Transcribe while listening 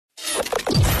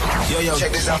Yo,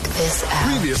 check this out.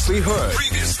 Previously heard.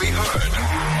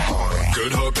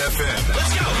 Good Hope FM.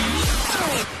 Let's go.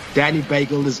 Dani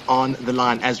Bagel is on the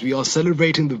line as we are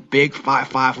celebrating the Big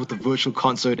 5-5 with the virtual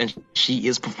concert, and she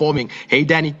is performing. Hey,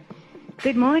 Dani.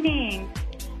 Good morning.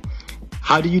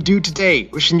 How do you do today?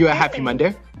 Wishing you a happy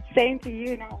Monday. Same to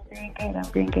you. No, I'm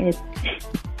doing good.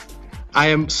 I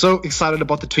am so excited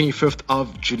about the 25th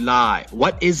of July.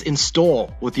 What is in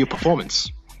store with your performance?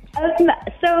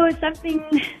 So something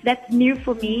that's new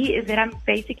for me is that I'm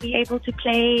basically able to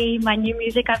play my new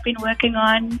music I've been working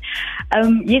on.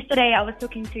 Yesterday I was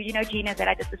talking to, Gina, that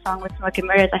I did the song with Smoke and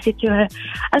Mirrors. I said to her,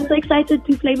 I'm so excited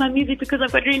to play my music because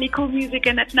I've got really cool music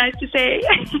and that's nice to say.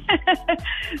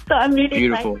 So I'm really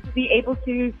excited to be able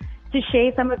to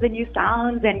share some of the new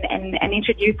sounds and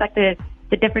introduce like the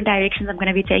different directions I'm going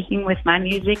to be taking with my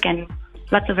music and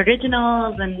lots of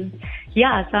originals, and so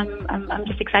I'm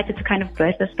just excited to kind of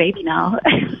birth this baby now.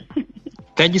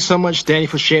 Thank you so much, Dani,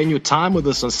 for sharing your time with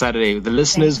us on Saturday. The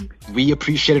listeners, we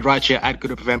appreciate it right here at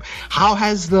Good Hope FM.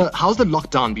 How's the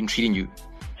lockdown been treating you?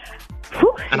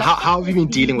 And how have you been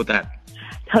dealing with that?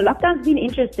 So lockdown's been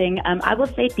interesting. I will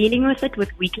say dealing with it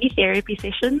with weekly therapy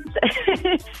sessions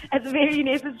is very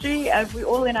necessary. We're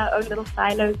all in our own little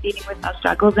silos dealing with our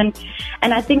struggles. And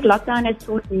I think lockdown has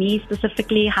taught me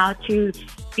specifically how to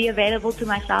be available to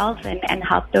myself and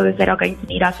help those that are going to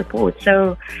need our support.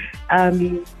 So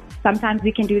sometimes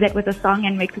we can do that with a song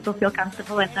and make people feel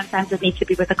comfortable, and sometimes it needs to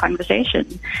be with a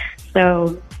conversation.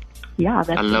 So yeah,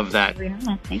 I love that.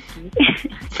 Thank you.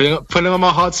 Pulling on my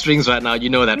heartstrings right now. You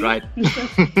know that, right?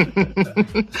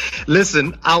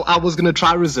 Listen, I was going to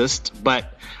try resist,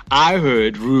 but I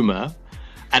heard rumor,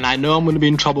 and I know I'm going to be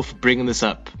in trouble for bringing this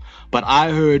up, but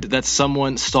I heard that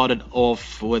someone started a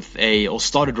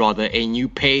new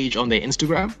page on their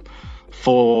Instagram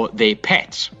for their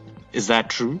pet. Is that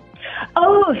true?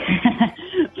 Oh,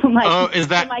 for my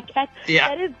cat. Yeah,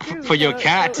 that is true. For your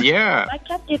cat, yeah. My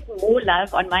cat gets more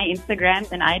love on my Instagram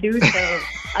than I do, so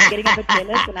I'm getting a bit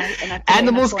jealous. And I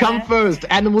Animals come first.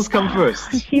 Animals come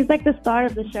first. She's like the star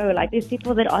of the show. Like, there's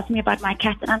people that ask me about my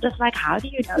cat, and I'm just like, how do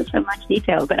you know so much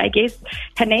detail? But I guess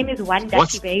her name is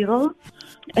Dani Bagel.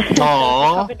 It's a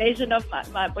combination of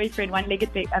my boyfriend,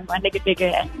 one-legged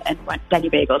beggar, and one Dani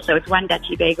Bagel. So it's one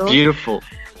Dutchy Bagel. Beautiful.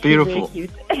 Very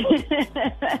cute.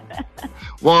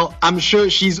 Well, I'm sure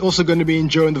she's also going to be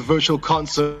enjoying the virtual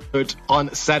concert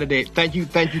on Saturday. Thank you,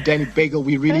 Dani Bagel.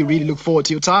 We really look forward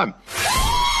to your time.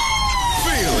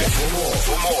 Feel it.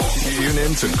 For more, tune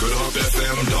in to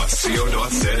goodhopefm.co.za.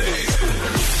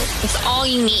 It's all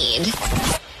you need.